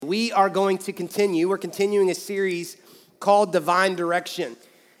we are going to continue. We're continuing a series called Divine Direction.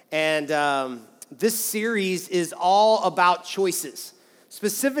 And this series is all about choices.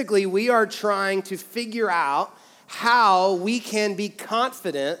 Specifically, we are trying to figure out how we can be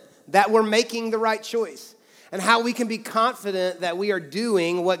confident that we're making the right choice and how we can be confident that we are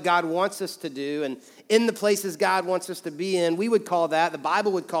doing what God wants us to do and in the places God wants us to be in. We would call that, the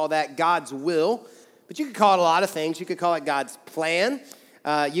Bible would call that God's will, but you could call it a lot of things. You could call it God's plan.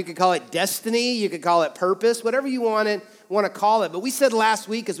 You could call it destiny. You could call it purpose, whatever you want to call it. But we said last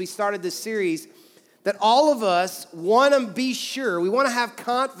week as we started this series that all of us want to be sure, we want to have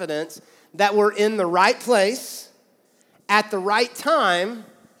confidence that we're in the right place at the right time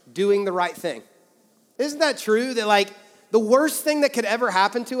doing the right thing. Isn't that true? That the worst thing that could ever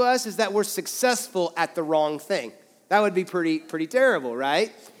happen to us is that we're successful at the wrong thing. That would be pretty terrible,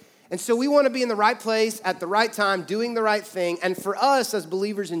 right? And so we want to be in the right place at the right time, doing the right thing. And for us as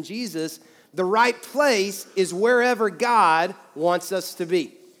believers in Jesus, the right place is wherever God wants us to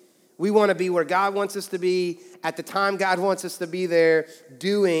be. We want to be where God wants us to be at the time God wants us to be there,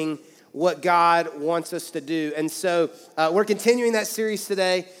 doing what God wants us to do. And so we're continuing that series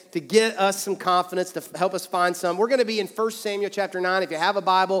today to get us some confidence, to help us find some. We're going to be in 1 Samuel chapter 9. If you have a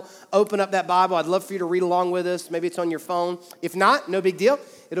Bible, open up that Bible. I'd love for you to read along with us. Maybe it's on your phone. If not, no big deal.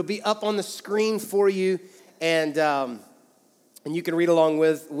 It'll be up on the screen for you, and you can read along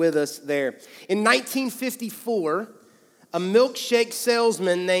with us there. In 1954, a milkshake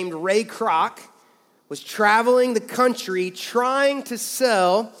salesman named Ray Kroc was traveling the country trying to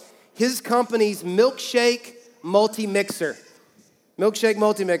sell his company's milkshake multi-mixer.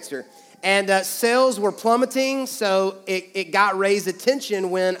 And sales were plummeting, so it got Ray's attention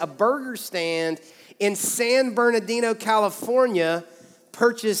when a burger stand in San Bernardino, California,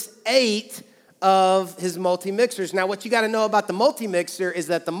 purchased 8 of his multi-mixers. Now, what you got to know about the multi-mixer is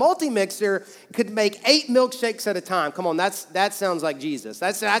that the multi-mixer could make 8 milkshakes at a time. Come on, that sounds like Jesus.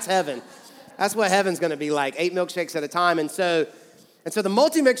 That's heaven. That's what heaven's going to be like, 8 milkshakes at a time. And so the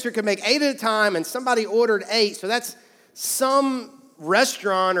multi-mixer could make 8 at a time, and somebody ordered 8. So that's some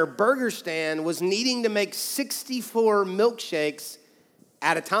restaurant or burger stand was needing to make 64 milkshakes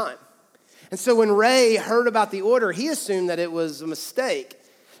at a time. And so when Ray heard about the order, he assumed that it was a mistake.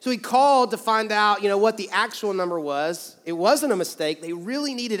 So he called to find out, what the actual number was. It wasn't a mistake. They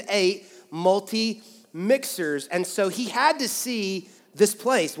really needed 8 multi-mixers. And so he had to see this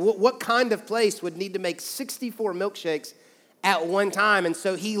place. What kind of place would need to make 64 milkshakes at one time? And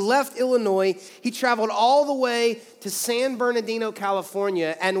so he left Illinois. He traveled all the way to San Bernardino,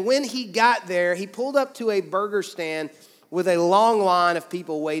 California. And when he got there, he pulled up to a burger stand with a long line of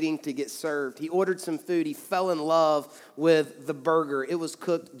people waiting to get served. He ordered some food. He fell in love with the burger. It was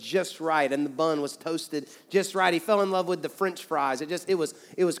cooked just right, and the bun was toasted just right. He fell in love with the French fries. It was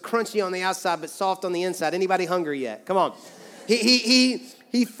crunchy on the outside, but soft on the inside. Anybody hungry yet? Come on. He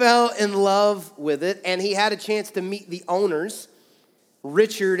fell in love with it, and he had a chance to meet the owners,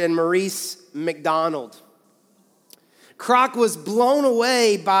 Richard and Maurice McDonald. Kroc was blown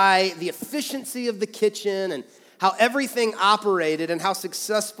away by the efficiency of the kitchen and how everything operated and how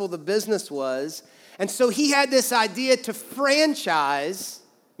successful the business was. And so he had this idea to franchise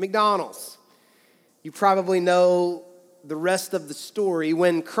McDonald's. You probably know the rest of the story.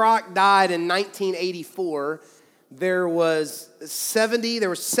 When Kroc died in 1984, there were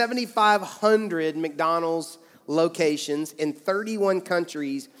 7,500 McDonald's locations in 31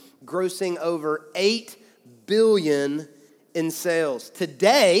 countries, grossing over $8 billion in sales.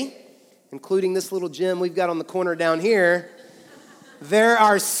 Today, including this little gym we've got on the corner down here, there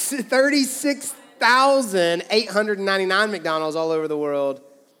are 36,899 McDonald's all over the world.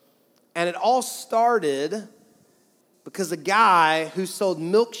 And it all started because a guy who sold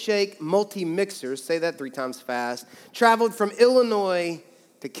milkshake multi-mixers, say that 3 times fast, traveled from Illinois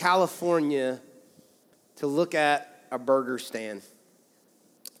to California to look at a burger stand.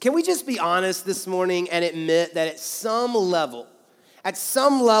 Can we just be honest this morning and admit that at some level,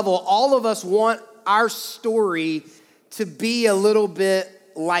 all of us want our story to be a little bit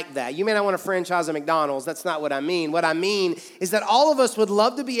like that. You may not want to franchise a McDonald's. That's not what I mean. What I mean is that all of us would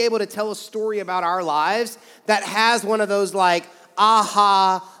love to be able to tell a story about our lives that has one of those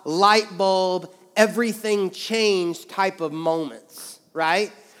aha, light bulb, everything changed type of moments,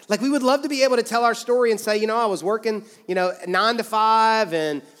 right? We would love to be able to tell our story and say, I was working, 9 to 5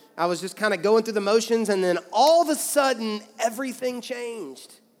 and I was just kind of going through the motions, and then all of a sudden, everything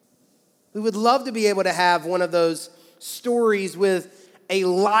changed. We would love to be able to have one of those stories with a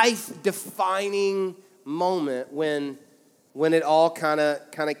life-defining moment when it all kind of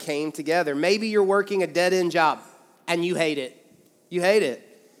came together. Maybe you're working a dead-end job, and you hate it. You hate it.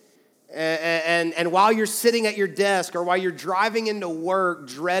 And while you're sitting at your desk or while you're driving into work,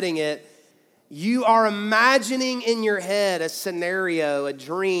 dreading it, you are imagining in your head a scenario, a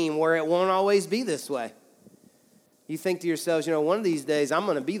dream where it won't always be this way. You think to yourselves, one of these days I'm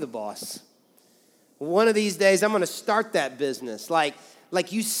going to be the boss. One of these days I'm going to start that business. Like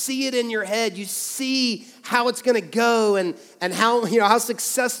you see it in your head. You see how it's going to go and how, how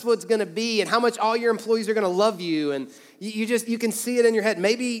successful it's going to be and how much all your employees are going to love you. And you can see it in your head.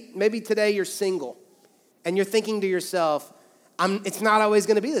 Maybe today you're single and you're thinking to yourself, it's not always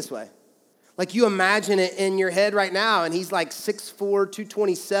going to be this way. Like you imagine it in your head right now, and he's like 6'4",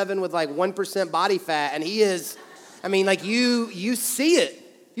 227 with like 1% body fat, and he is, you see it.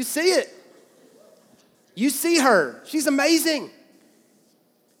 You see it. You see her. She's amazing.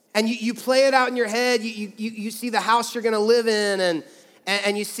 And you play it out in your head. You see the house you're going to live in,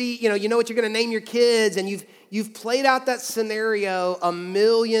 and you see, you know what you're going to name your kids, and you've played out that scenario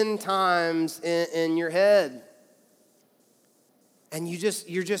 1,000,000 times in your head. And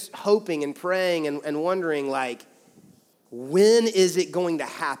you're just hoping and praying and wondering, like, when is it going to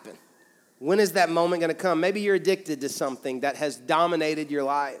happen? When is that moment going to come? Maybe you're addicted to something that has dominated your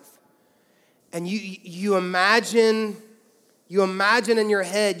life. And you imagine in your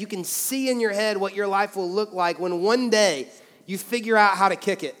head, you can see in your head what your life will look like when one day you figure out how to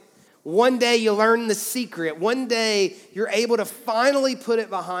kick it. One day you learn the secret. One day you're able to finally put it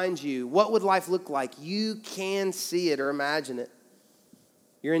behind you. What would life look like? You can see it or imagine it.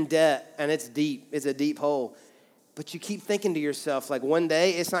 You're in debt, and it's deep. It's a deep hole. But you keep thinking to yourself, like, one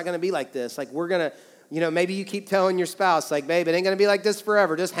day it's not going to be like this. Like, we're going to, maybe you keep telling your spouse, like, babe, it ain't going to be like this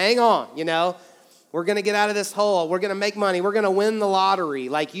forever. Just hang on, We're going to get out of this hole. We're going to make money. We're going to win the lottery.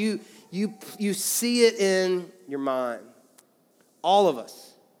 Like, you see it in your mind. All of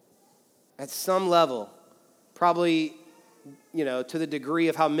us, at some level, probably, to the degree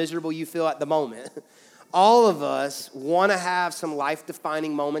of how miserable you feel at the moment, all of us want to have some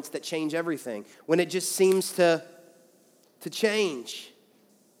life-defining moments that change everything, when it just seems to change.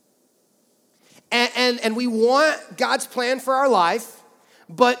 And we want God's plan for our life,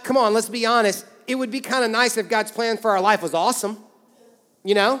 but come on, let's be honest. It would be kind of nice if God's plan for our life was awesome,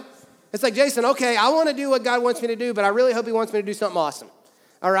 It's like, Jason, okay, I want to do what God wants me to do, but I really hope he wants me to do something awesome,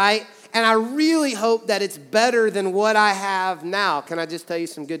 all right? And I really hope that it's better than what I have now. Can I just tell you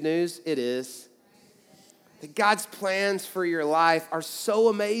some good news? It is. That God's plans for your life are so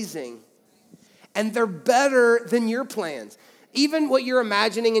amazing, and they're better than your plans. Even what you're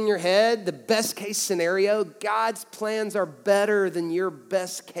imagining in your head, the best case scenario, God's plans are better than your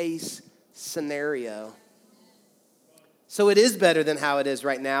best case scenario. So it is better than how it is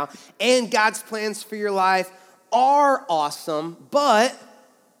right now, and God's plans for your life are awesome, but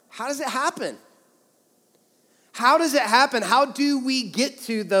how does it happen? How does it happen? How do we get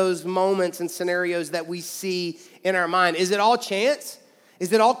to those moments and scenarios that we see in our mind? Is it all chance?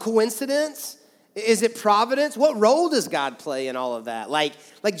 Is it all coincidence? Is it providence? What role does God play in all of that? Like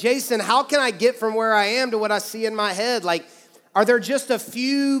Jason, how can I get from where I am to what I see in my head? Like, are there just a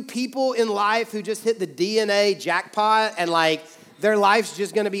few people in life who just hit the DNA jackpot and their life's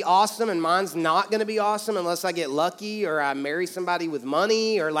just going to be awesome and mine's not going to be awesome unless I get lucky or I marry somebody with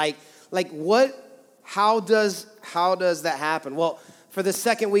money or what? How does that happen? Well, for the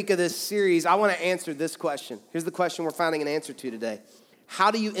second week of this series, I want to answer this question. Here's the question we're finding an answer to today.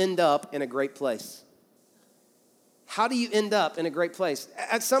 How do you end up in a great place? How do you end up in a great place?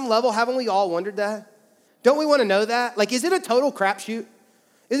 At some level, haven't we all wondered that? Don't we want to know that? Is it a total crapshoot?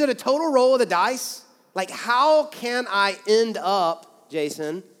 Is it a total roll of the dice? How can I end up,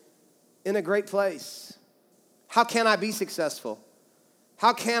 Jason, in a great place? How can I be successful?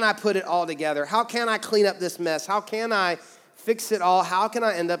 How can I put it all together? How can I clean up this mess? How can I fix it all? How can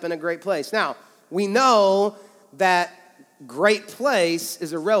I end up in a great place? Now, we know that great place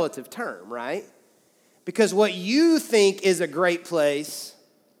is a relative term, right? Because what you think is a great place,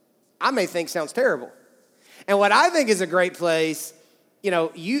 I may think sounds terrible. And what I think is a great place,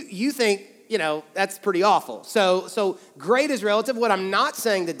 you think, that's pretty awful. So great is relative. What I'm not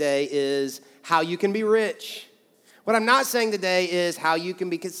saying today is how you can be rich. What I'm not saying today is how you can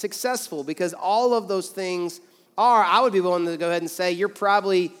be successful, because all of those things I would be willing to go ahead and say you're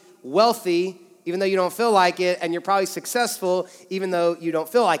probably wealthy even though you don't feel like it, and you're probably successful even though you don't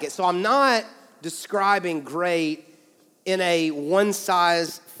feel like it. So I'm not describing great in a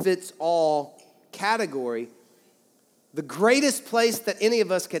one-size-fits-all category. The greatest place that any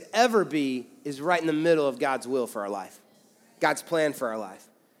of us could ever be is right in the middle of God's will for our life, God's plan for our life.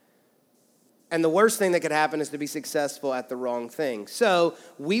 And the worst thing that could happen is to be successful at the wrong thing. So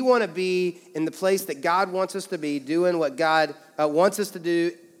we want to be in the place that God wants us to be, doing what God wants us to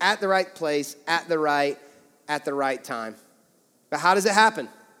do at the right place, at the right time. But how does it happen?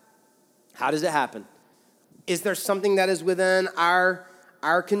 How does it happen? Is there something that is within our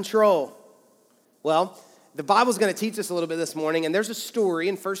control? Well, the Bible's going to teach us a little bit this morning, and there's a story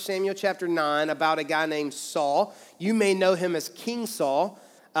in 1 Samuel chapter 9 about a guy named Saul. You may know him as King Saul,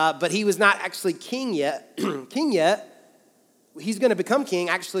 but he was not actually king yet. He's going to become king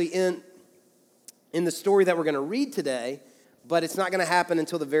actually in the story that we're going to read today, but it's not going to happen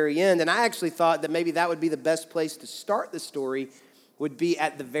until the very end. And I actually thought that maybe that would be the best place to start the story, would be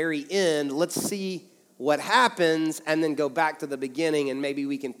at the very end. Let's see what happens and then go back to the beginning, and maybe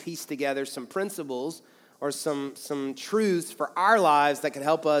we can piece together some principles or some truths for our lives that can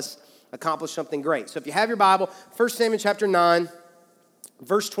help us accomplish something great. So if you have your Bible, 1 Samuel chapter 9,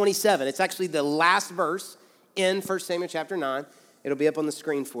 verse 27. It's actually the last verse in 1 Samuel chapter 9. It'll be up on the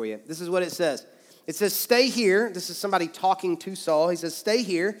screen for you. This is what it says. It says, stay here. This is somebody talking to Saul. He says, stay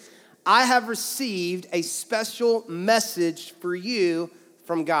here. I have received a special message for you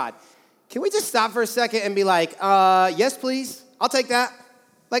from God. Can we just stop for a second and be like, yes, please. I'll take that.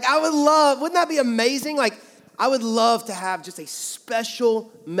 Like, I would love, wouldn't that be amazing? Like, I would love to have just a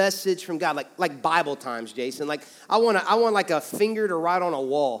special message from God, like Bible times, Jason. Like, I want like a finger to write on a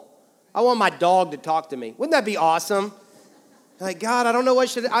wall. I want my dog to talk to me. Wouldn't that be awesome? Like, God, I don't know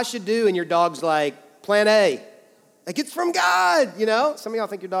what I should do. And your dog's like, plan A. Like, it's from God, you know? Some of y'all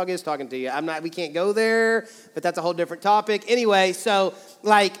think your dog is talking to you. We can't go there, but that's a whole different topic. Anyway, so,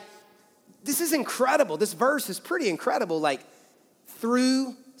 like, this is incredible. This verse is pretty incredible. Like,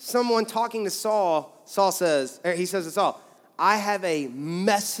 through someone talking to Saul, he says to Saul, I have a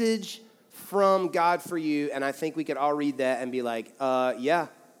message from God for you. And I think we could all read that and be like, yeah,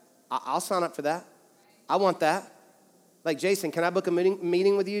 I'll sign up for that. I want that. Like, Jason, can I book a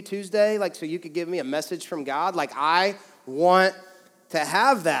meeting with you Tuesday? Like, so you could give me a message from God? Like, I want to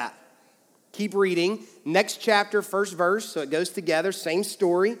have that. Keep reading. Next chapter, first verse. So it goes together. Same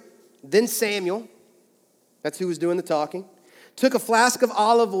story. Then Samuel, that's who was doing the talking, took a flask of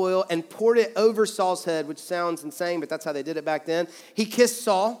olive oil and poured it over Saul's head, which sounds insane, but that's how they did it back then. He kissed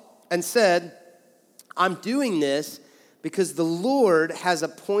Saul and said, I'm doing this because the Lord has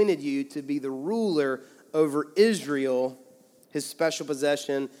appointed you to be the ruler over Israel, his special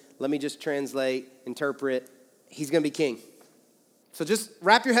possession. Let me just interpret. He's going to be king. So just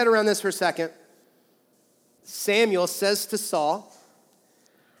wrap your head around this for a second. Samuel says to Saul,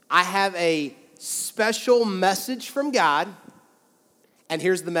 I have a special message from God, and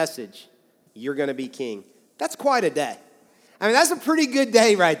here's the message. You're going to be king. That's quite a day. I mean, that's a pretty good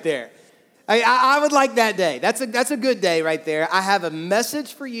day right there. I would like that day. That's a good day right there. I have a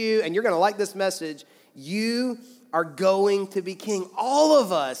message for you, and you're going to like this message. You are going to be king. All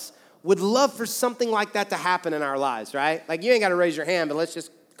of us would love for something like that to happen in our lives, right? Like, you ain't got to raise your hand, but let's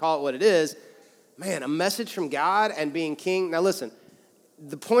just call it what it is. Man, a message from God and being king. Now, listen,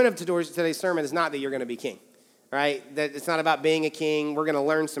 the point of today's sermon is not that you're going to be king, right? That it's not about being a king. We're going to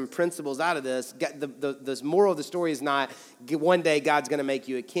learn some principles out of this. The moral of the story is not one day God's going to make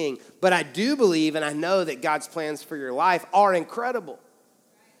you a king. But I do believe and I know that God's plans for your life are incredible.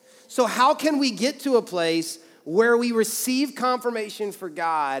 So how can we get to a place where we receive confirmation for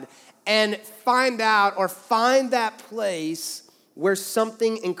God and find that place where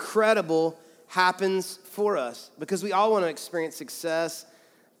something incredible happens for us? Because we all want to experience success,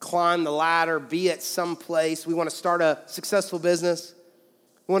 climb the ladder, be at some place. We want to start a successful business.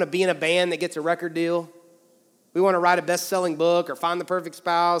 We want to be in a band that gets a record deal. We want to write a best-selling book or find the perfect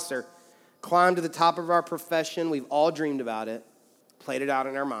spouse or climb to the top of our profession. We've all dreamed about it, played it out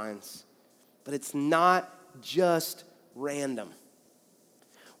in our minds. But it's not just random.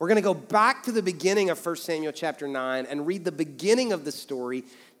 We're going to go back to the beginning of 1 Samuel chapter 9 and read the beginning of the story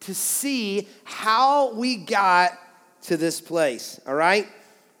to see how we got to this place, all right?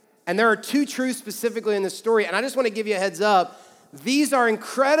 And there are two truths specifically in this story, and I just want to give you a heads up. These are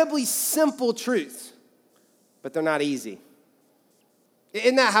incredibly simple truths, but they're not easy.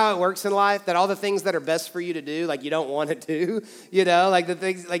 Isn't that how it works in life? That all the things that are best for you to do, like you don't want to do, you know, like the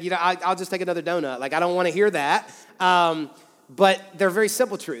things, like, you know, I'll just take another donut. Like, I don't want to hear that. But they're very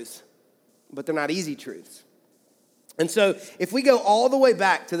simple truths, but they're not easy truths. And so if we go all the way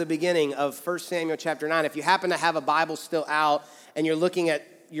back to the beginning of 1 Samuel chapter 9, if you happen to have a Bible still out and you're looking at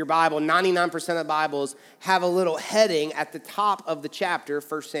your Bible, 99% of Bibles have a little heading at the top of the chapter,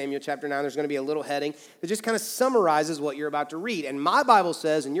 1 Samuel chapter 9. There's going to be a little heading that just kind of summarizes what you're about to read. And my Bible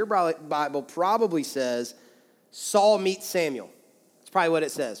says, and your Bible probably says, Saul meets Samuel. That's probably what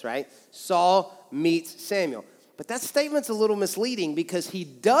it says, right? Saul meets Samuel. But that statement's a little misleading because he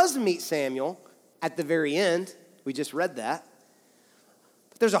does meet Samuel at the very end. We just read that.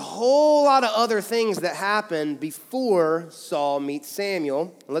 there's a whole lot of other things that happen before Saul meets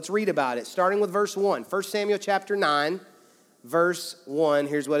Samuel. Let's read about it, starting with verse 1. 1 Samuel chapter 9, verse 1.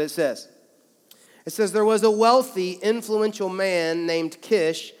 Here's what it says. It says, there was a wealthy, influential man named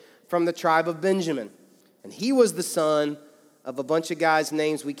Kish from the tribe of Benjamin. And he was the son of a bunch of guys'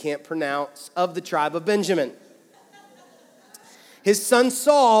 names we can't pronounce of the tribe of Benjamin. His son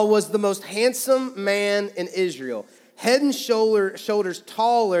Saul was the most handsome man in Israel, head and shoulders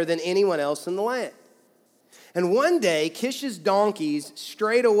taller than anyone else in the land. And one day, Kish's donkeys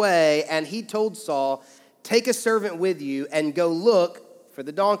strayed away, and he told Saul, take a servant with you and go look for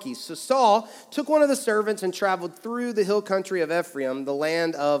the donkeys. So Saul took one of the servants and traveled through the hill country of Ephraim, the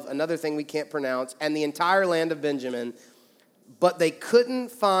land of another thing we can't pronounce, and the entire land of Benjamin. But they couldn't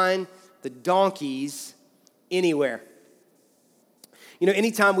find the donkeys anywhere. You know,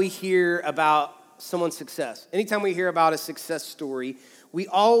 anytime we hear about someone's success, anytime we hear about a success story, we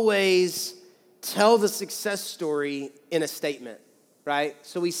always tell the success story in a statement, right?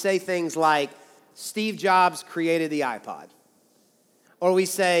 So we say things like, Steve Jobs created the iPod. Or we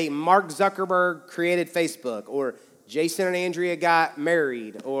say, Mark Zuckerberg created Facebook. Or Jason and Andrea got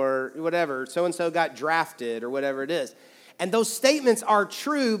married. Or whatever, so-and-so got drafted, or whatever it is. And those statements are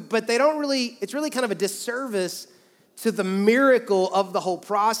true, but they don't really, it's really kind of a disservice to the miracle of the whole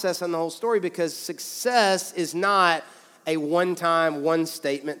process and the whole story, because success is not a one-time,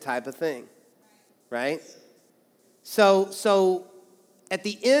 one-statement type of thing, right? So at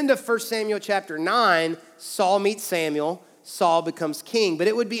the end of 1 Samuel chapter 9, Saul meets Samuel, Saul becomes king. But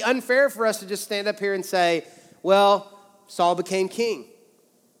it would be unfair for us to just stand up here and say, well, Saul became king.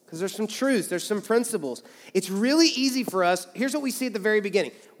 Because there's some truths, there's some principles. It's really easy for us. Here's what we see at the very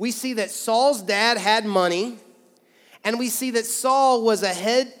beginning. We see that Saul's dad had money, and we see that Saul was a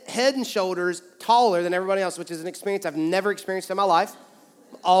head and shoulders taller than everybody else, which is an experience I've never experienced in my life.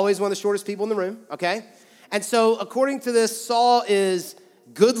 Always one of the shortest people in the room, okay? And so according to this, Saul is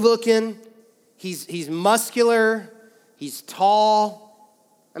good looking, he's muscular, he's tall.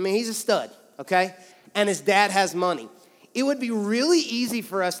 I mean, he's a stud, okay? And his dad has money. It would be really easy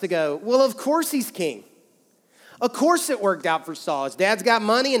for us to go, well, of course he's king. Of course it worked out for Saul. His dad's got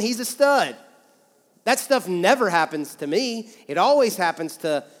money and he's a stud. That stuff never happens to me. It always happens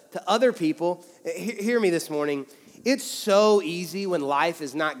to other people. Hear me this morning. It's so easy when life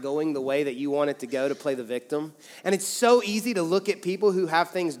is not going the way that you want it to go to play the victim. And it's so easy to look at people who have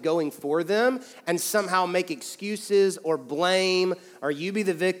things going for them and somehow make excuses or blame, or you be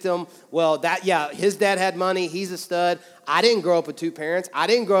the victim. Well, his dad had money. He's a stud. I didn't grow up with two parents. I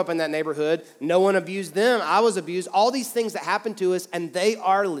didn't grow up in that neighborhood. No one abused them. I was abused. All these things that happen to us, and they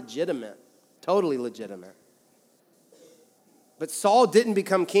are legitimate, totally legitimate. But Saul didn't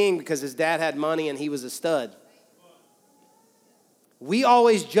become king because his dad had money and he was a stud. We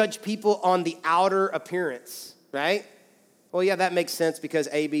always judge people on the outer appearance, right? Well, yeah, that makes sense because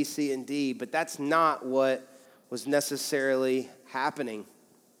A, B, C, and D, but that's not what was necessarily happening.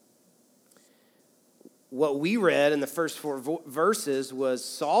 What we read in the first four verses was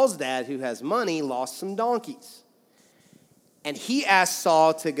Saul's dad, who has money, lost some donkeys. And he asked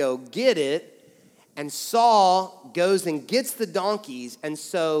Saul to go get it, and Saul goes and gets the donkeys, and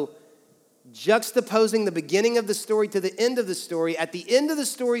so juxtaposing the beginning of the story to the end of the story. At the end of the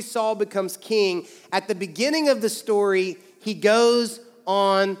story, Saul becomes king. At the beginning of the story, he goes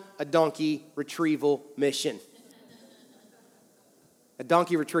on a donkey retrieval mission. A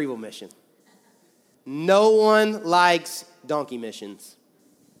donkey retrieval mission. No one likes donkey missions.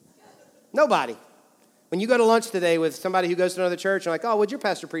 Nobody. When you go to lunch today with somebody who goes to another church, you're like, oh, what'd your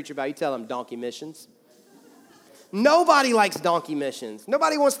pastor preach about? You tell them donkey missions. Nobody likes donkey missions.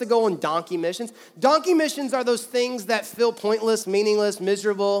 Nobody wants to go on donkey missions. Donkey missions are those things that feel pointless, meaningless,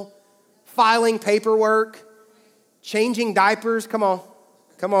 miserable, filing paperwork, changing diapers. Come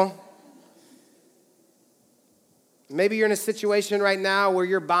on. Maybe you're in a situation right now where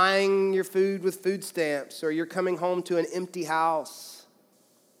you're buying your food with food stamps, or you're coming home to an empty house.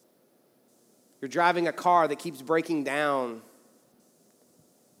 You're driving a car that keeps breaking down.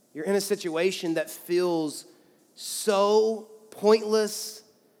 You're in a situation that feels so pointless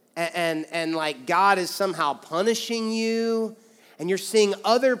and like God is somehow punishing you, and you're seeing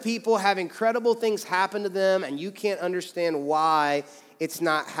other people have incredible things happen to them, and you can't understand why it's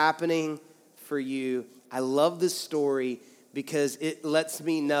not happening for you. I love this story because it lets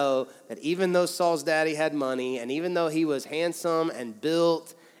me know that even though Saul's daddy had money, and even though he was handsome and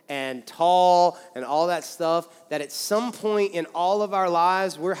built and tall and all that stuff, that at some point in all of our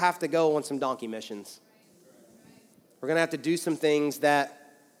lives, we'll have to go on some donkey missions. We're going to have to do some things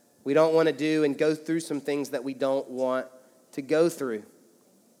that we don't want to do and go through some things that we don't want to go through.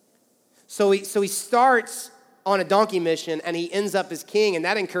 So he starts on a donkey mission, and he ends up as king, and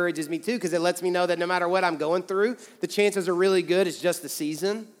that encourages me too, because it lets me know that no matter what I'm going through, the chances are really good it's just the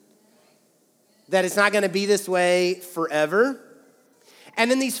season, that it's not going to be this way forever.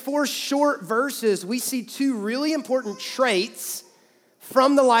 And in these 4 short verses, we see 2 really important traits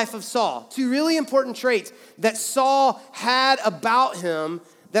from the life of Saul. 2 really important traits that Saul had about him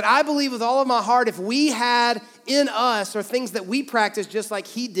that I believe with all of my heart, if we had in us or things that we practice just like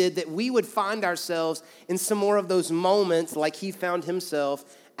he did, that we would find ourselves in some more of those moments like he found himself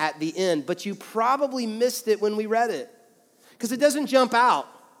at the end. But you probably missed it when we read it because it doesn't jump out.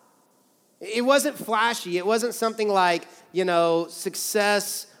 It wasn't flashy. It wasn't something like,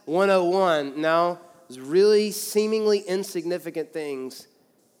 success 101. No, it was really seemingly insignificant things,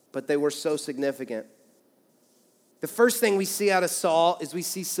 but they were so significant. The first thing we see out of Saul is we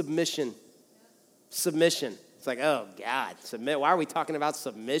see submission. Submission. It's like, oh, God, submit. Why are we talking about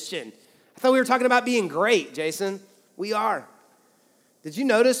submission? I thought we were talking about being great, Jason. We are. Did you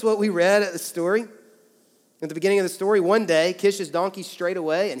notice what we read at the story? At the beginning of the story, one day, Kish's donkey strayed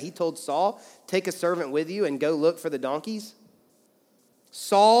away, and he told Saul, take a servant with you and go look for the donkeys.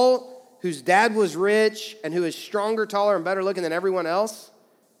 Saul, whose dad was rich and who is stronger, taller, and better looking than everyone else,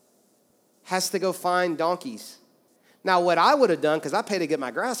 has to go find donkeys. Now, what I would have done, because I pay to get my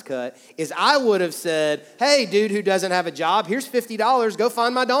grass cut, is I would have said, hey, dude who doesn't have a job, here's $50, go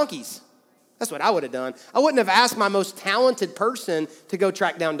find my donkeys. That's what I would have done. I wouldn't have asked my most talented person to go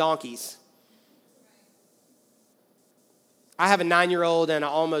track down donkeys. I have a 9-year-old and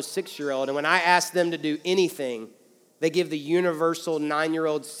an almost 6-year-old, and when I ask them to do anything, they give the universal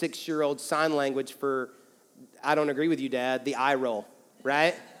 9-year-old, 6-year-old sign language for, I don't agree with you, Dad, the eye roll,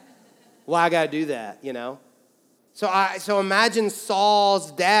 right? Well, I got to do that, So imagine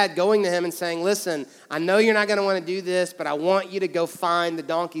Saul's dad going to him and saying, listen, I know you're not going to want to do this, but I want you to go find the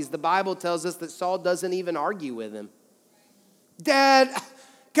donkeys. The Bible tells us that Saul doesn't even argue with him. Dad,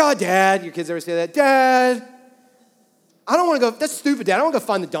 your kids ever say that? Dad, I don't want to go, that's stupid, Dad. I don't want to go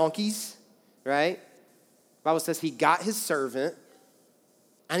find the donkeys, right? The Bible says he got his servant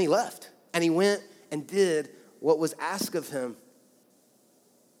and he left. And he went and did what was asked of him.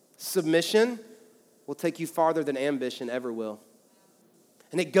 Submission will take you farther than ambition ever will.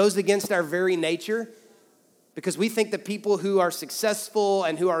 And it goes against our very nature because we think that people who are successful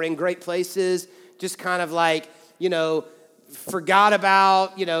and who are in great places just kind of forgot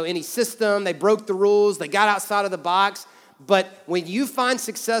about, any system. They broke the rules. They got outside of the box. But when you find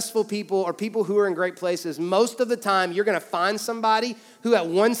successful people or people who are in great places, most of the time you're going to find somebody who at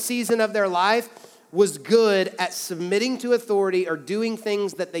one season of their life was good at submitting to authority or doing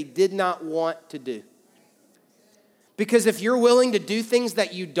things that they did not want to do. Because if you're willing to do things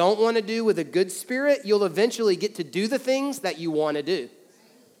that you don't want to do with a good spirit, you'll eventually get to do the things that you want to do.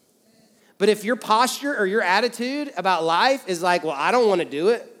 But if your posture or your attitude about life is like, well, I don't want to do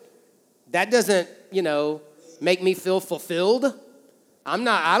it, that doesn't, make me feel fulfilled.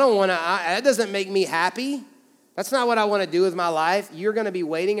 That doesn't make me happy. That's not what I want to do with my life. You're going to be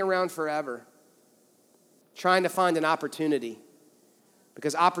waiting around forever, trying to find an opportunity.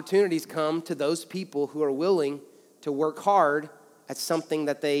 Because opportunities come to those people who are willing to work hard at something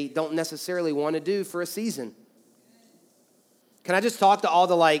that they don't necessarily want to do for a season. Can I just talk to all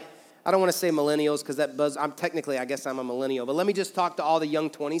the I don't want to say millennials because I guess I'm a millennial, but let me just talk to all the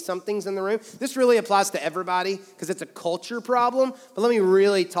young 20-somethings in the room. This really applies to everybody because it's a culture problem, but let me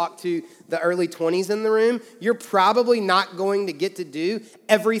really talk to the early 20s in the room. You're probably not going to get to do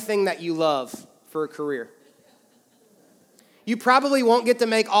everything that you love for a career. You probably won't get to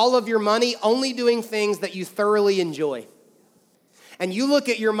make all of your money only doing things that you thoroughly enjoy. And you look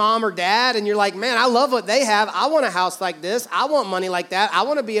at your mom or dad and you're like, man, I love what they have. I want a house like this. I want money like that. I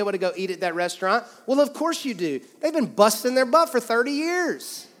want to be able to go eat at that restaurant. Well, of course you do. They've been busting their butt for 30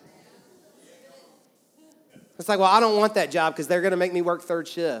 years. It's like, well, I don't want that job because they're going to make me work third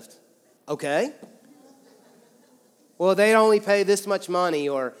shift. Okay. Well, they only pay this much money,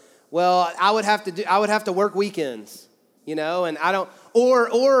 or, well, I would have to work weekends, and I don't,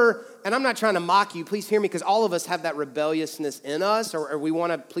 and I'm not trying to mock you, please hear me, because all of us have that rebelliousness in us, or we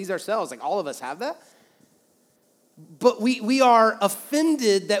want to please ourselves. Like, all of us have that. But we are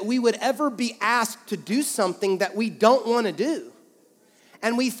offended that we would ever be asked to do something that we don't want to do.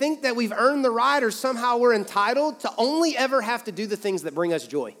 And we think that we've earned the right, or somehow we're entitled to only ever have to do the things that bring us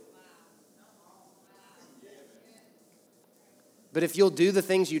joy. But if you'll do the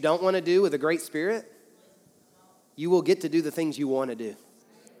things you don't want to do with a great spirit, you will get to do the things you want to do.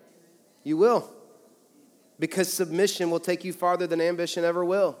 You will. Because submission will take you farther than ambition ever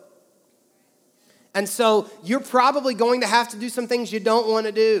will. And so you're probably going to have to do some things you don't want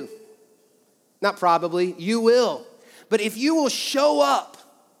to do. Not probably, you will. But if you will show up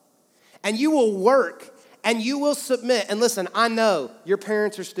and you will work and you will submit, and listen, I know your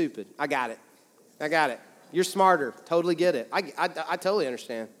parents are stupid. I got it. You're smarter. Totally get it. I totally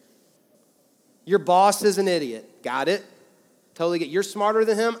understand. Your boss is an idiot. Got it. Totally get it. You're smarter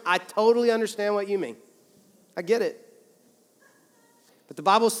than him. I totally understand what you mean. I get it. But the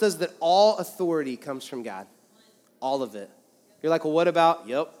Bible says that all authority comes from God. All of it. You're like, well, what about?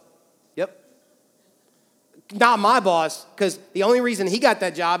 Yep. Not my boss, because the only reason he got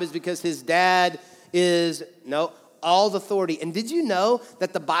that job is because his dad is, no, all the authority. And did you know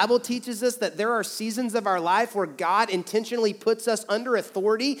that the Bible teaches us that there are seasons of our life where God intentionally puts us under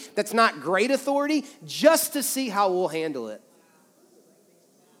authority that's not great authority just to see how we'll handle it?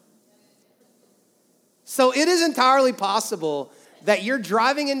 So it is entirely possible that you're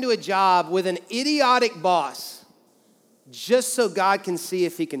driving into a job with an idiotic boss just so God can see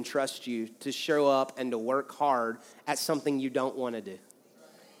if he can trust you to show up and to work hard at something you don't want to do.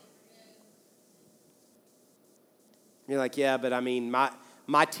 You're like, yeah, but I mean,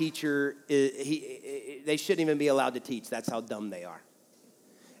 my teacher, they shouldn't even be allowed to teach. That's how dumb they are.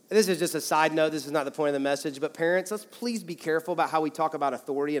 This is just a side note. This is not the point of the message. But parents, let's please be careful about how we talk about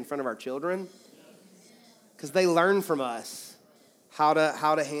authority in front of our children, because they learn from us how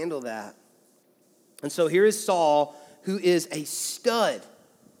to handle that. And so here is Saul, who is a stud,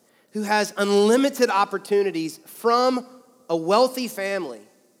 who has unlimited opportunities from a wealthy family.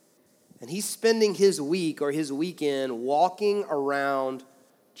 And he's spending his week or his weekend walking around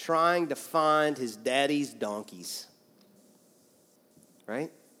trying to find his daddy's donkeys.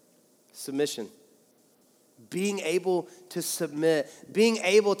 Right? Submission. Being able to submit, being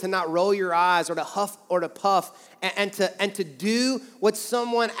able to not roll your eyes or to huff or to puff, and to do what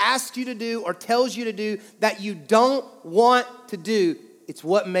someone asks you to do or tells you to do that you don't want to do. It's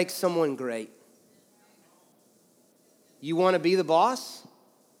what makes someone great. You want to be the boss?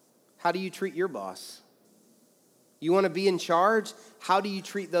 How do you treat your boss? You want to be in charge? How do you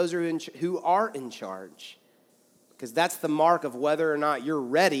treat those who are in charge? Because that's the mark of whether or not you're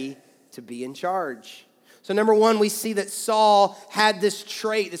ready to be in charge. So number one, we see that Saul had this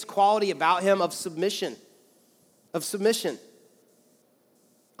trait, this quality about him of submission. I'm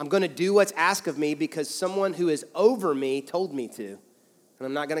going to do what's asked of me because someone who is over me told me to. And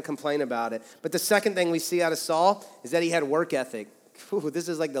I'm not going to complain about it. But the second thing we see out of Saul is that he had work ethic. Ooh, this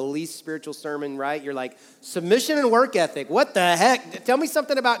is like the least spiritual sermon, right? You're like, submission and work ethic. What the heck? Tell me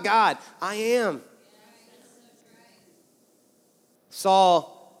something about God. I am.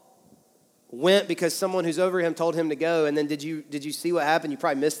 Saul went because someone who's over him told him to go. And then did you see what happened? You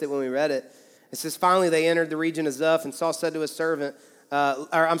probably missed it when we read it. It says, finally they entered the region of Zuph, and Saul said to his servant,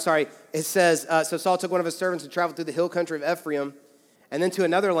 it says, so Saul took one of his servants and traveled through the hill country of Ephraim, and then to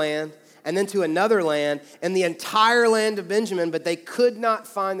another land, and then to another land, and the entire land of Benjamin, but they could not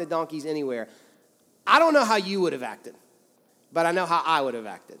find the donkeys anywhere. I don't know how you would have acted, but I know how I would have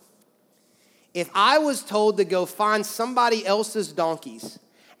acted. If I was told to go find somebody else's donkeys,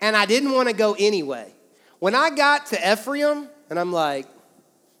 and I didn't want to go anyway, when I got to Ephraim, and I'm like,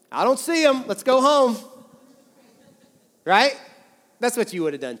 I don't see them, let's go home. Right? That's what you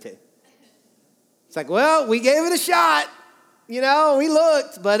would have done too. It's like, well, we gave it a shot. You know, we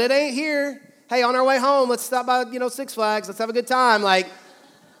looked, but it ain't here. Hey, on our way home, let's stop by, Six Flags. Let's have a good time. Like,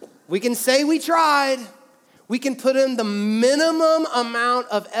 we can say we tried. We can put in the minimum amount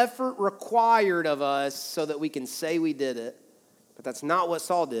of effort required of us so that we can say we did it. But that's not what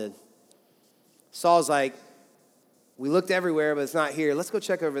Saul did. Saul's like, we looked everywhere, but it's not here. Let's go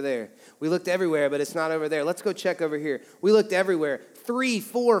check over there. We looked everywhere, but it's not over there. Let's go check over here. We looked everywhere. 3,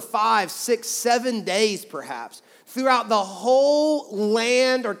 4, 5, 6, 7 days perhaps. Throughout the whole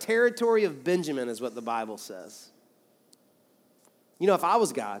land or territory of Benjamin is what the Bible says. If I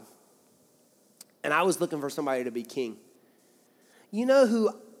was God and I was looking for somebody to be king, you know who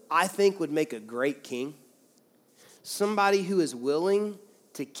I think would make a great king? Somebody who is willing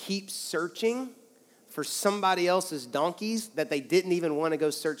to keep searching for somebody else's donkeys that they didn't even want to go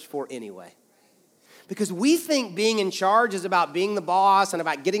search for anyway. Because we think being in charge is about being the boss and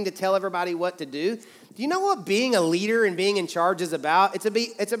about getting to tell everybody what to do. Do you know what being a leader and being in charge is about?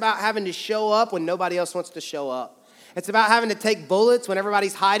 It's about having to show up when nobody else wants to show up. It's about having to take bullets when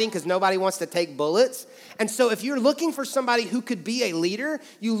everybody's hiding because nobody wants to take bullets. And so if you're looking for somebody who could be a leader,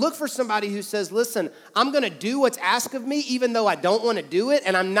 you look for somebody who says, listen, I'm going to do what's asked of me even though I don't want to do it,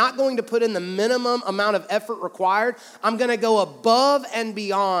 and I'm not going to put in the minimum amount of effort required. I'm going to go above and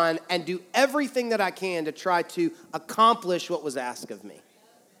beyond and do everything that I can to try to accomplish what was asked of me.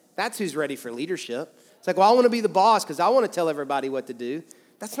 That's who's ready for leadership. It's like, well, I want to be the boss because I want to tell everybody what to do.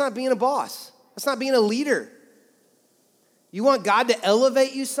 That's not being a boss. That's not being a leader. You want God to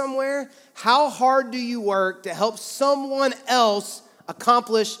elevate you somewhere? How hard do you work to help someone else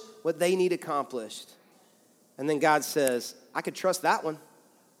accomplish what they need accomplished? And then God says, I could trust that one.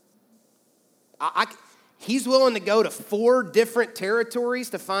 He's willing to go to 4 different territories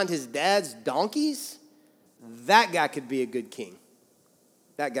to find his dad's donkeys. That guy could be a good king.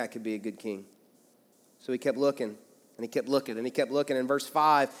 That guy could be a good king. So he kept looking, and he kept looking, and he kept looking. In verse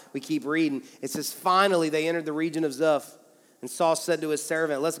 5, we keep reading. It says, finally they entered the region of Zuph. And Saul said to his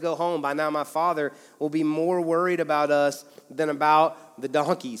servant, let's go home. By now my father will be more worried about us than about the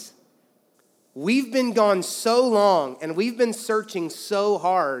donkeys. We've been gone so long, and we've been searching so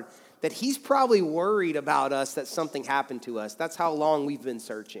hard that he's probably worried about us that something happened to us. That's how long we've been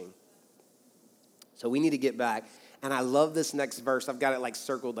searching. So we need to get back. And I love this next verse. I've got it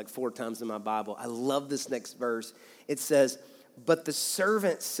circled 4 times in my Bible. I love this next verse. It says, but the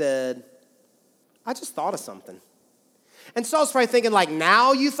servant said, I just thought of something. And Saul's probably thinking,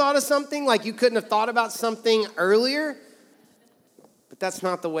 now you thought of something? You couldn't have thought about something earlier? But that's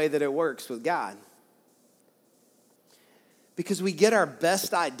not the way that it works with God. Because we get our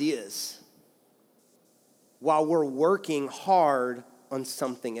best ideas while we're working hard on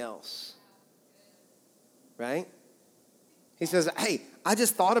something else. Right? He says, hey, I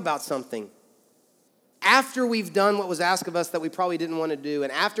just thought about something. After we've done what was asked of us that we probably didn't want to do,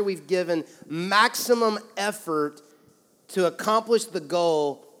 and after we've given maximum effort to accomplish the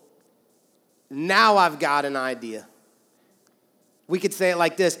goal, now I've got an idea. We could say it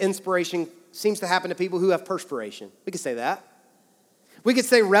like this: inspiration seems to happen to people who have perspiration. We could say that. We could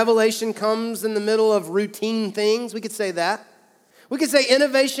say revelation comes in the middle of routine things. We could say that. We could say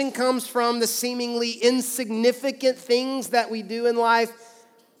innovation comes from the seemingly insignificant things that we do in life.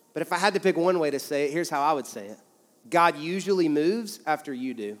 But if I had to pick one way to say it, here's how I would say it. God usually moves after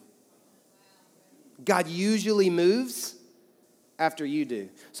you do. God usually moves after you do.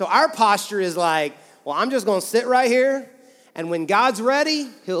 So our posture is well, I'm just going to sit right here, and when God's ready,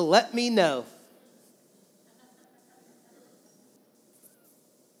 he'll let me know.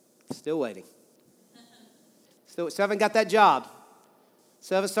 Still waiting. Still haven't got that job.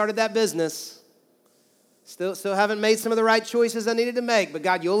 Still haven't started that business. Still haven't made some of the right choices I needed to make. But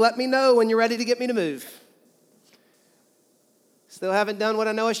God, you'll let me know when you're ready to get me to move. Still haven't done what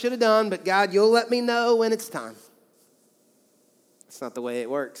I know I should have done. But God, you'll let me know when it's time. That's not the way it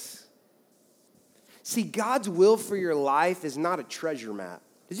works. See, God's will for your life is not a treasure map.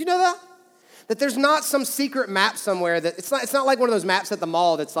 Did you know that? That there's not some secret map somewhere that it's not like one of those maps at the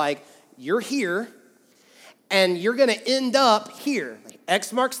mall that's you're here and you're going to end up here.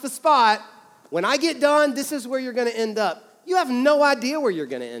 X marks the spot. When I get done, this is where you're going to end up. You have no idea where you're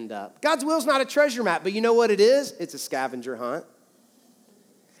going to end up. God's will is not a treasure map, but you know what it is? It's a scavenger hunt.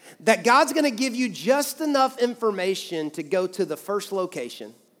 That God's going to give you just enough information to go to the first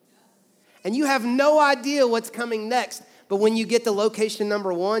location. And you have no idea what's coming next. But when you get to location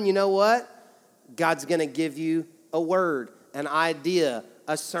number 1, you know what? God's going to give you a word, an idea,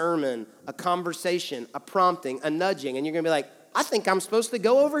 a sermon, a conversation, a prompting, a nudging. And you're going to be I think I'm supposed to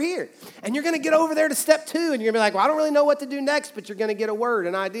go over here. And you're going to get over there to step 2. And you're going to be well, I don't really know what to do next. But you're going to get a word,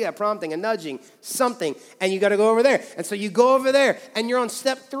 an idea, a prompting, a nudging, something. And you got to go over there. And so you go over there. And you're on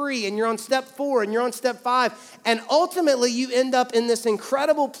step 3. And you're on step 4. And you're on step 5. And ultimately, you end up in this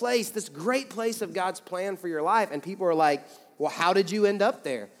incredible place, this great place of God's plan for your life. And people are well, how did you end up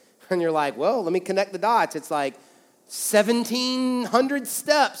there? And you're well, let me connect the dots. It's 1,700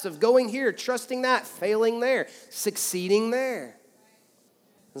 steps of going here, trusting that, failing there, succeeding there.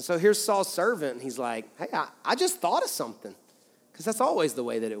 And so here's Saul's servant, and he's hey, I just thought of something, because that's always the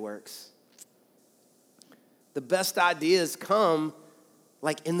way that it works. The best ideas come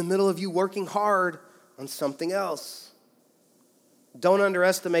in the middle of you working hard on something else. Don't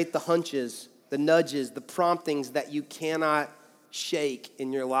underestimate the hunches, the nudges, the promptings that you cannot shake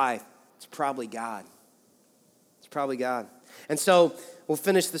in your life. It's probably God. Probably God. And so we'll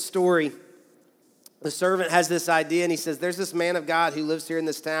finish the story. The servant has this idea, and he says, there's this man of God who lives here in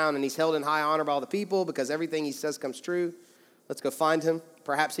this town, and he's held in high honor by all the people because everything he says comes true. Let's go find him.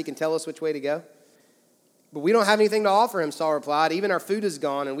 Perhaps he can tell us which way to go. But we don't have anything to offer him, Saul replied. Even our food is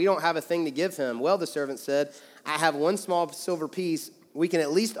gone, and we don't have a thing to give him. Well, the servant said, I have 1 small silver piece. We can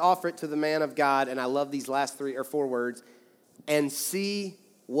at least offer it to the man of God. And I love these last 3 or 4 words. And see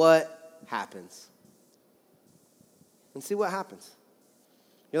what happens. And see what happens.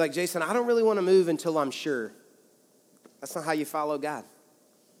 You're Jason, I don't really want to move until I'm sure. That's not how you follow God.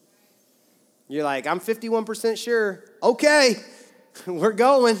 You're I'm 51% sure. Okay, we're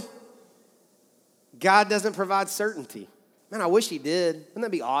going. God doesn't provide certainty. Man, I wish he did. Wouldn't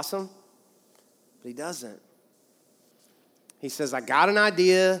that be awesome? But he doesn't. He says, I got an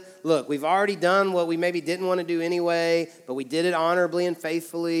idea. Look, we've already done what we maybe didn't want to do anyway, but we did it honorably and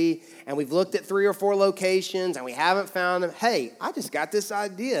faithfully, and we've looked at 3 or 4 locations, and we haven't found them. Hey, I just got this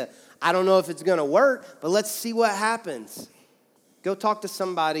idea. I don't know if it's going to work, but let's see what happens. Go talk to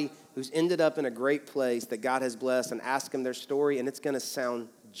somebody who's ended up in a great place that God has blessed and ask them their story, and it's going to sound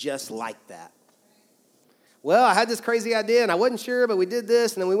just like that. Well, I had this crazy idea, and I wasn't sure, but we did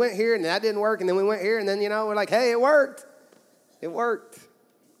this, and then we went here, and that didn't work, and then we went here, and then, we're like, hey, it worked. It worked.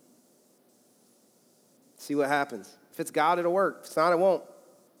 See what happens. If it's God, it'll work. If it's not, it won't.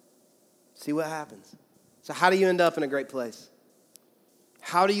 See what happens. So how do you end up in a great place?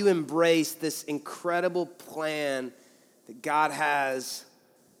 How do you embrace this incredible plan that God has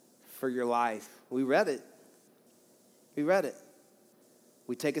for your life? We read it.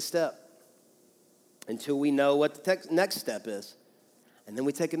 We take a step until we know what the next step is. And then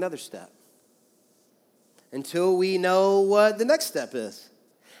we take another step until we know what the next step is.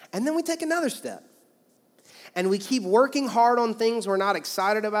 And then we take another step. And we keep working hard on things we're not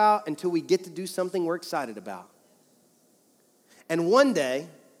excited about until we get to do something we're excited about. And one day,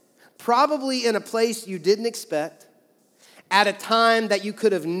 probably in a place you didn't expect, at a time that you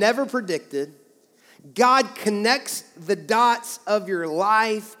could have never predicted, God connects the dots of your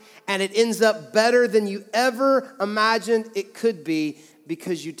life, and it ends up better than you ever imagined it could be,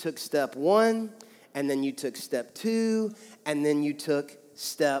 because you took step 1, and then you took step 2, and then you took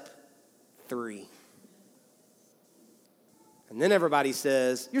step 3. And then everybody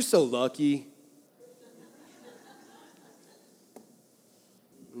says, you're so lucky.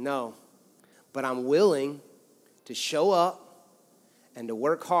 No, but I'm willing to show up and to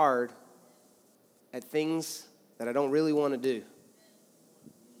work hard at things that I don't really want to do.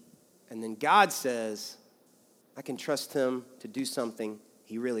 And then God says, I can trust him to do something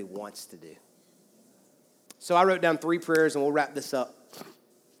he really wants to do. So I wrote down 3 prayers, and we'll wrap this up.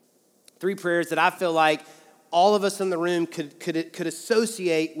 3 prayers that I feel like all of us in the room could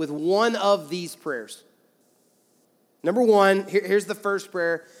associate with one of these prayers. Number 1, here's the first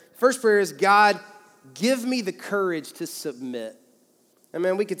prayer. First prayer is, God, give me the courage to submit. I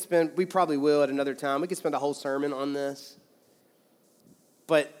mean, we probably will at another time. We could spend a whole sermon on this.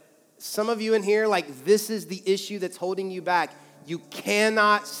 But some of you in here, like, this is the issue that's holding you back. You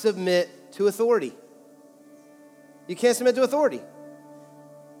cannot submit to authority. You can't submit to authority.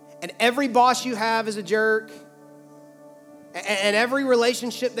 And every boss you have is a jerk. And every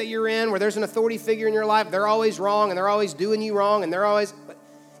relationship that you're in where there's an authority figure in your life, they're always wrong, and they're always doing you wrong, and they're always,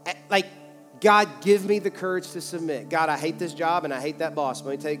 like, God, give me the courage to submit. God, I hate this job, and I hate that boss.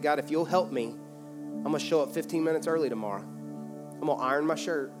 Let me tell you, God, if you'll help me, I'm going to show up 15 minutes early tomorrow. I'm going to iron my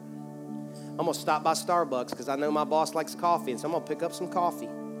shirt. I'm going to stop by Starbucks because I know my boss likes coffee, and so I'm going to pick up some coffee.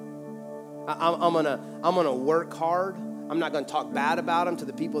 I'm gonna work hard. I'm not going to talk bad about him to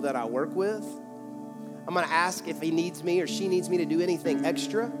the people that I work with. I'm going to ask if he needs me or she needs me to do anything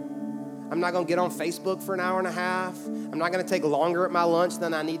extra. I'm not going to get on Facebook for an hour and a half. I'm not going to take longer at my lunch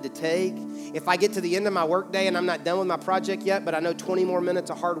than I need to take. If I get to the end of my workday and I'm not done with my project yet, but I know 20 more minutes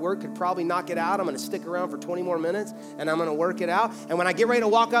of hard work could probably knock it out, I'm going to stick around for 20 more minutes, and I'm going to work it out. And when I get ready to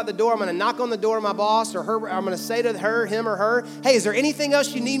walk out the door, I'm going to knock on the door of my boss or her. I'm going to say to her, him or her, hey, is there anything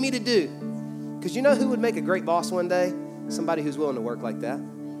else you need me to do? Because you know who would make a great boss one day? Somebody who's willing to work like that.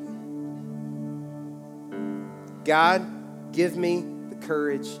 God, give me the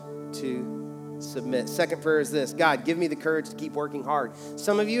courage to submit. Second prayer is this: God, give me the courage to keep working hard.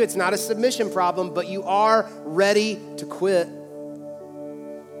 Some of you, it's not a submission problem, but you are ready to quit.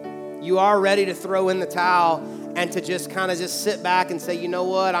 You are ready to throw in the towel and to just kind of sit back and say, you know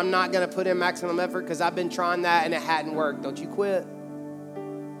what, I'm not going to put in maximum effort because I've been trying that and it hadn't worked. Don't you quit.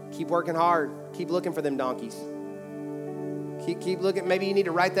 Keep working hard. Keep looking for them donkeys. Keep looking. Maybe you need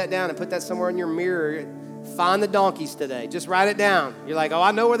to write that down and put that somewhere in your mirror. Find the donkeys today. Just write it down. You're like, oh,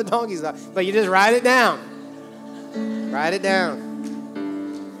 I know where the donkeys are. But you just write it down. Write it down.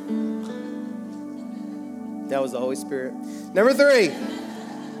 That was the Holy Spirit. Number 3.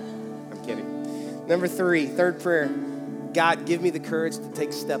 I'm kidding. Number 3, third prayer. God, give me the courage to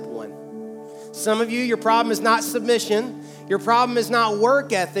take step 1. Some of you, your problem is not submission. Your problem is not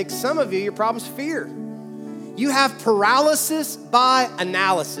work ethic. Some of you, your problem is fear. You have paralysis by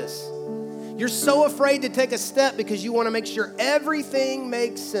analysis. You're so afraid to take a step because you want to make sure everything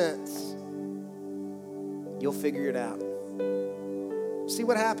makes sense. You'll figure it out. See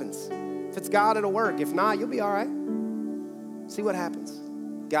what happens. If it's God, it'll work. If not, you'll be all right. See what happens.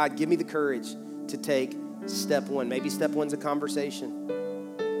 God, give me the courage to take step 1. Maybe step 1's a conversation.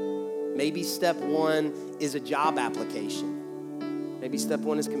 Maybe step 1 is a job application. Maybe step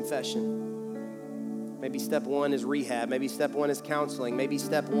 1 is confession. Maybe step one is rehab. Maybe step one is counseling. Maybe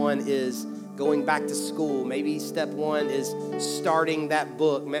step one is going back to school. Maybe step one is starting that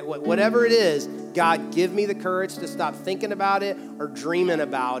book. Whatever it is, God, give me the courage to stop thinking about it or dreaming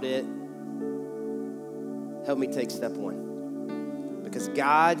about it. Help me take step one. Because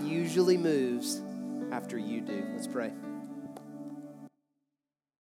God usually moves after you do. Let's pray.